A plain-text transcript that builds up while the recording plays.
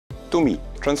To me,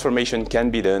 transformation can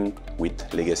be done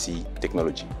with legacy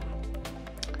technology.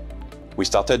 We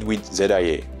started with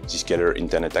ZIA, Zscaler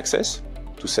Internet Access,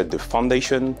 to set the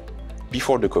foundation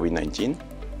before the COVID-19.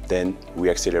 Then we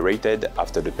accelerated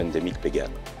after the pandemic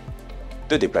began.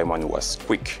 The deployment was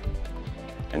quick,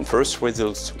 and first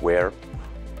results were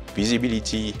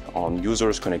visibility on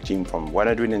users connecting from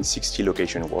 160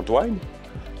 locations worldwide,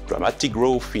 dramatic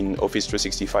growth in Office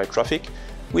 365 traffic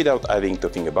without having to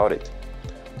think about it,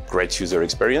 great user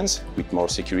experience with more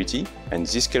security, and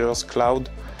Zscaler's cloud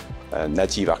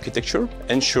native architecture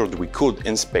ensured we could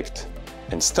inspect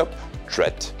and stop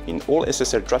threat in all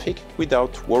SSL traffic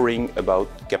without worrying about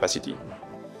capacity.